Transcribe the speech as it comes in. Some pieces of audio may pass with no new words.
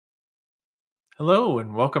Hello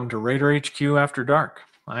and welcome to Raider HQ After Dark.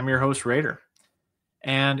 I'm your host, Raider.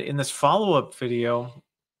 And in this follow up video,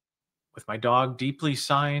 with my dog deeply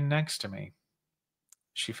sighing next to me,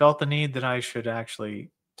 she felt the need that I should actually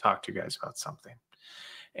talk to you guys about something.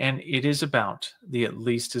 And it is about the at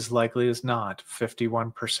least as likely as not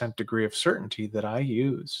 51% degree of certainty that I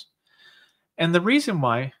use. And the reason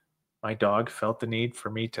why my dog felt the need for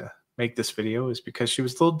me to make this video is because she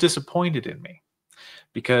was a little disappointed in me.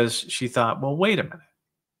 Because she thought, well, wait a minute.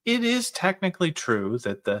 It is technically true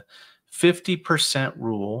that the 50%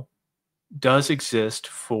 rule does exist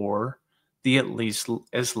for the at least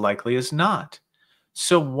as likely as not.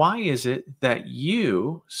 So why is it that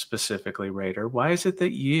you, specifically Raider, why is it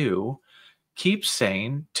that you keep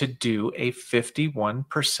saying to do a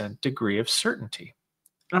 51% degree of certainty?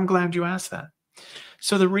 And I'm glad you asked that.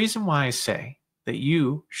 So the reason why I say that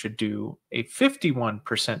you should do a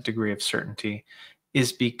 51% degree of certainty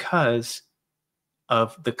is because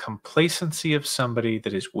of the complacency of somebody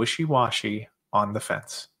that is wishy-washy on the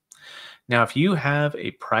fence. Now, if you have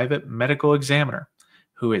a private medical examiner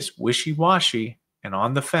who is wishy-washy and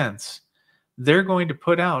on the fence, they're going to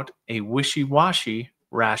put out a wishy-washy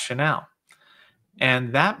rationale.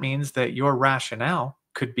 And that means that your rationale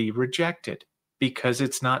could be rejected because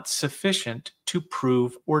it's not sufficient to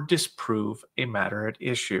prove or disprove a matter at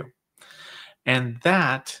issue. And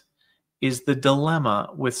that is the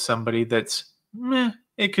dilemma with somebody that's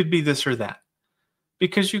it could be this or that.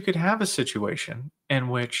 Because you could have a situation in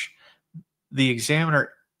which the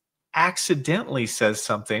examiner accidentally says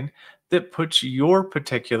something that puts your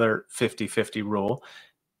particular 50-50 rule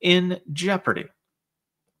in jeopardy.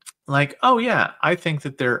 Like, oh yeah, I think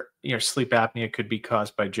that sleep apnea could be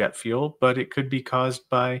caused by jet fuel, but it could be caused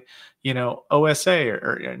by, OSA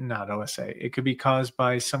or not OSA. It could be caused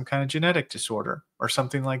by some kind of genetic disorder or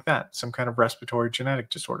something like that, some kind of respiratory genetic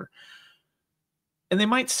disorder. And they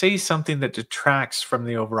might say something that detracts from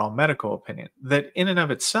the overall medical opinion, that in and of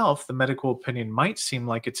itself, the medical opinion might seem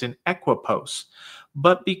like it's in equipoise.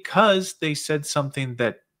 But because they said something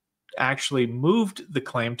that actually moved the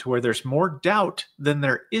claim to where there's more doubt than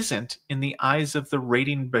there isn't in the eyes of the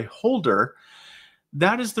rating beholder,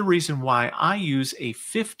 that is the reason why I use a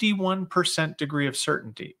 51% degree of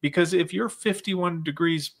certainty. Because if you're 51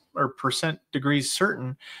 degrees or percent degrees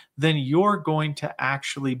certain, then you're going to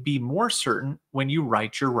actually be more certain when you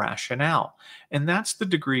write your rationale. And that's the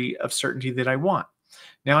degree of certainty that I want.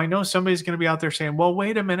 Now, I know somebody's going to be out there saying, well,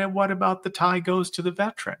 wait a minute, what about the tie goes to the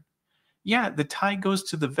veteran? Yeah, the tie goes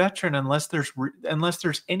to the veteran unless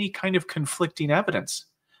there's any kind of conflicting evidence,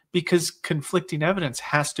 because conflicting evidence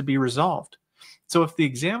has to be resolved. So if the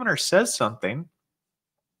examiner says something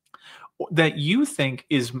that you think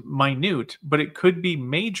is minute, but it could be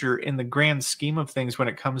major in the grand scheme of things when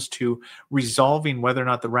it comes to resolving whether or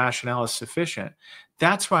not the rationale is sufficient,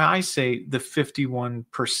 that's why I say the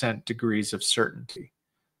 51% degrees of certainty.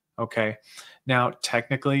 Okay. Now,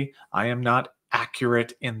 technically, I am not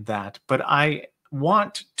accurate in that, but I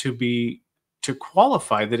want to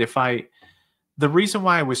qualify that the reason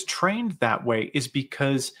why I was trained that way is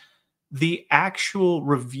because the actual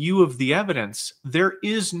review of the evidence, there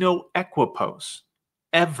is no equipoise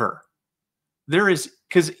ever. There is,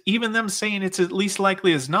 because even them saying it's at least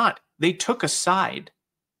likely as not, they took a side,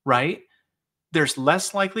 right? There's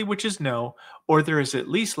less likely, which is no, or there is at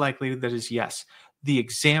least likely that is yes. The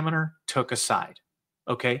examiner took a side.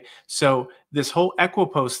 Okay. So this whole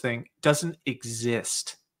equipoise thing doesn't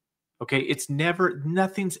exist. Okay.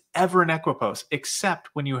 Nothing's ever an equipoise except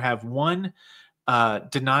when you have one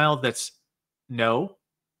denial that's no,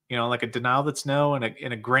 like a denial that's no, and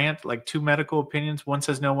a grant, like two medical opinions, one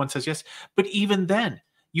says no, one says yes. But even then,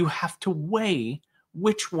 you have to weigh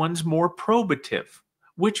which one's more probative,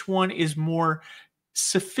 which one is more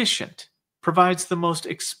sufficient, provides the most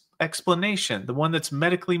explanation, the one that's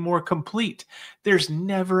medically more complete. There's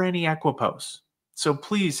never any equipoise. So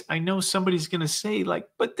please, I know somebody's going to say like,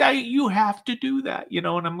 but you have to do that, and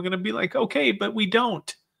I'm going to be like, okay, but we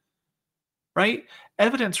don't. Right?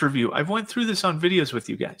 Evidence review. I've went through this on videos with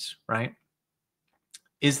you guys, right?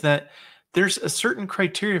 Is that there's a certain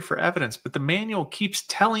criteria for evidence, but the manual keeps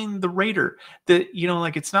telling the rater that,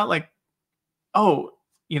 like, it's not like, oh,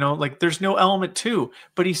 like there's no element 2,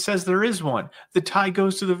 but he says there is one. The tie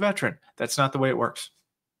goes to the veteran. That's not the way it works.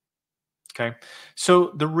 Okay.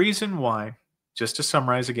 So the reason why, just to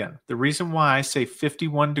summarize again, the reason why I say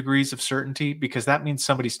 51 degrees of certainty, because that means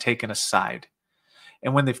somebody's taken a side.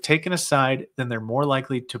 And when they've taken a side, then they're more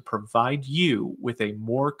likely to provide you with a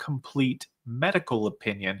more complete medical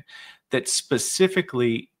opinion that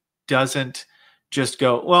specifically doesn't just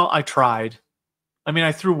go, well, I tried. I mean,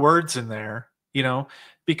 I threw words in there,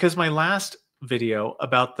 because my last video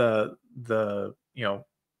about the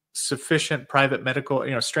sufficient private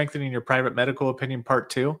medical, strengthening your private medical opinion part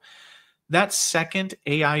 2, that second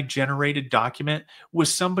AI generated document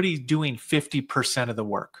was somebody doing 50% of the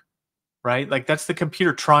work, right? Like that's the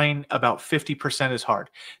computer trying about 50% as hard.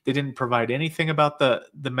 They didn't provide anything about the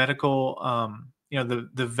medical,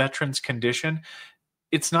 the veteran's condition.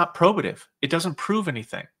 It's not probative. It doesn't prove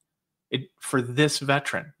anything. For this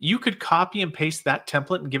veteran, you could copy and paste that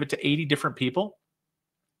template and give it to 80 different people,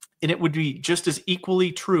 and it would be just as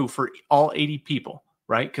equally true for all 80 people,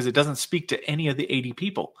 right? Because it doesn't speak to any of the 80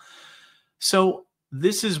 people. So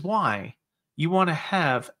this is why you want to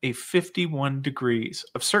have a 51 degrees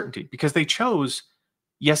of certainty, because they chose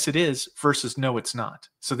yes it is versus no it's not.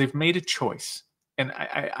 So they've made a choice. And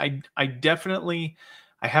I definitely,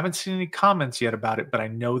 I haven't seen any comments yet about it, but I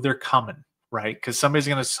know they're coming, right? Because somebody's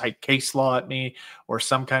going to cite case law at me or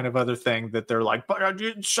some kind of other thing that they're like, but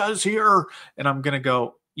it says here. And I'm going to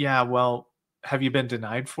go, yeah, well, have you been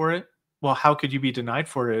denied for it? Well, how could you be denied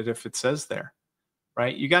for it if it says there?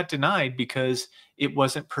 Right? You got denied because it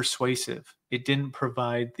wasn't persuasive. It didn't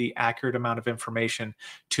provide the accurate amount of information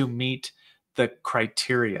to meet the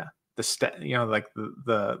criteria, like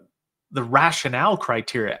the rationale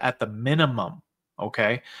criteria at the minimum.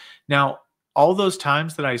 Okay. Now, all those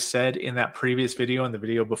times that I said in that previous video and the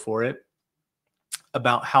video before it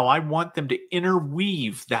about how I want them to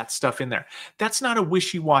interweave that stuff in there, that's not a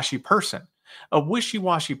wishy-washy person. A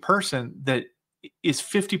wishy-washy person that is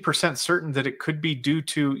 50% certain that it could be due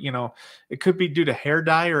to, it could be due to hair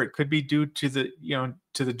dye, or it could be due to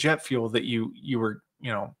the jet fuel that you were,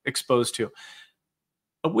 exposed to.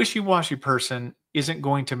 A wishy-washy person isn't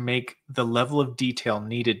going to make the level of detail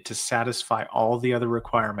needed to satisfy all the other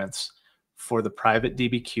requirements for the private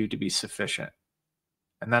DBQ to be sufficient.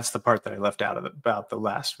 And that's the part that I left out about the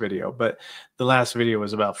last video. But the last video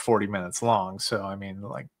was about 40 minutes long. So, I mean,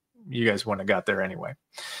 like, you guys wouldn't have got there anyway.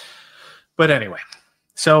 But anyway,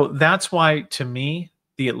 so that's why, to me,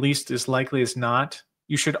 the at least as likely as not,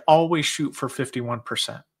 you should always shoot for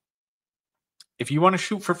 51%. If you want to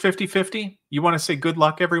shoot for 50-50, you want to say good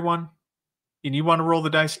luck, everyone, and you want to roll the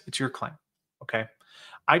dice, it's your claim. Okay.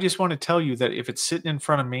 I just want to tell you that if it's sitting in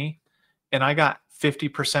front of me and I got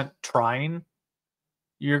 50% trying,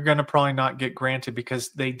 you're going to probably not get granted because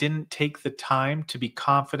they didn't take the time to be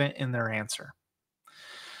confident in their answer.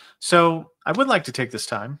 So I would like to take this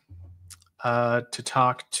time to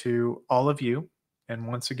talk to all of you and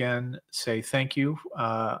once again say thank you.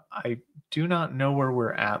 I do not know where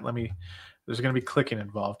we're at. There's going to be clicking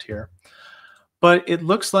involved here. But it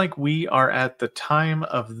looks like we are at the time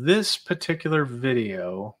of this particular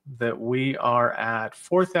video that we are at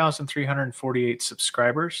 4,348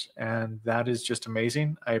 subscribers, and that is just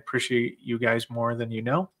amazing. I appreciate you guys more than you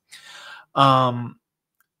know.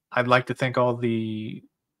 I'd like to thank all the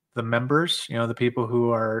members, the people who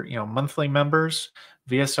are, monthly members,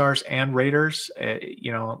 VSRs and Raiders.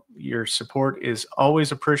 Your support is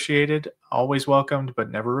always appreciated, always welcomed, but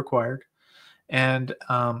never required. And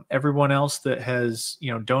everyone else that has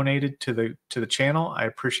donated to the channel, I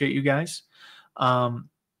appreciate you guys.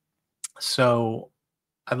 So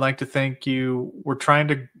I'd like to thank you. We're trying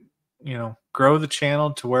to grow the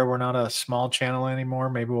channel to where we're not a small channel anymore.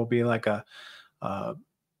 Maybe we'll be like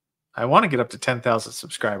I want to get up to 10,000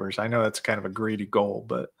 subscribers. I know that's kind of a greedy goal,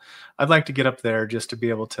 but I'd like to get up there just to be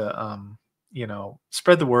able to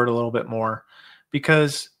spread the word a little bit more,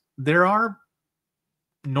 because there are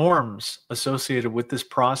norms associated with this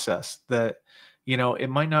process that it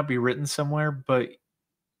might not be written somewhere, but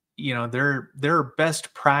there are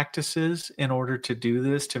best practices in order to do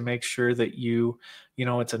this, to make sure that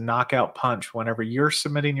it's a knockout punch whenever you're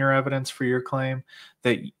submitting your evidence for your claim,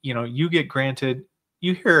 that you get granted.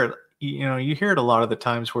 You hear it a lot of the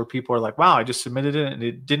times where people are like, wow, I just submitted it and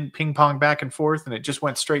it didn't ping pong back and forth and it just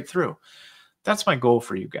went straight through. That's my goal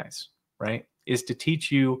for you guys, right? Is to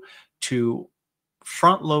teach you to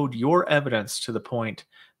front load your evidence to the point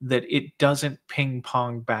that it doesn't ping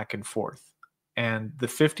pong back and forth. And the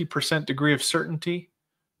 50% degree of certainty,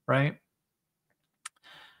 right?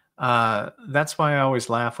 That's why I always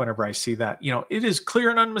laugh whenever I see that. It is clear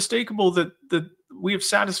and unmistakable that we have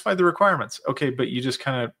satisfied the requirements. Okay, but you just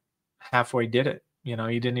kind of halfway did it. You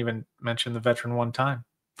didn't even mention the veteran one time.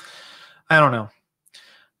 I don't know.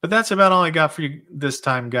 But that's about all I got for you this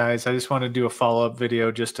time, guys. I just want to do a follow-up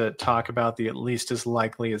video just to talk about the at least as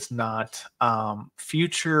likely as not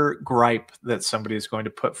future gripe that somebody is going to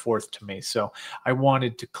put forth to me. So I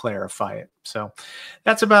wanted to clarify it. So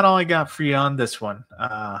that's about all I got for you on this one.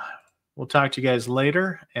 We'll talk to you guys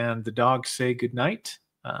later, and the dogs say good night.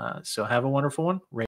 So have a wonderful one.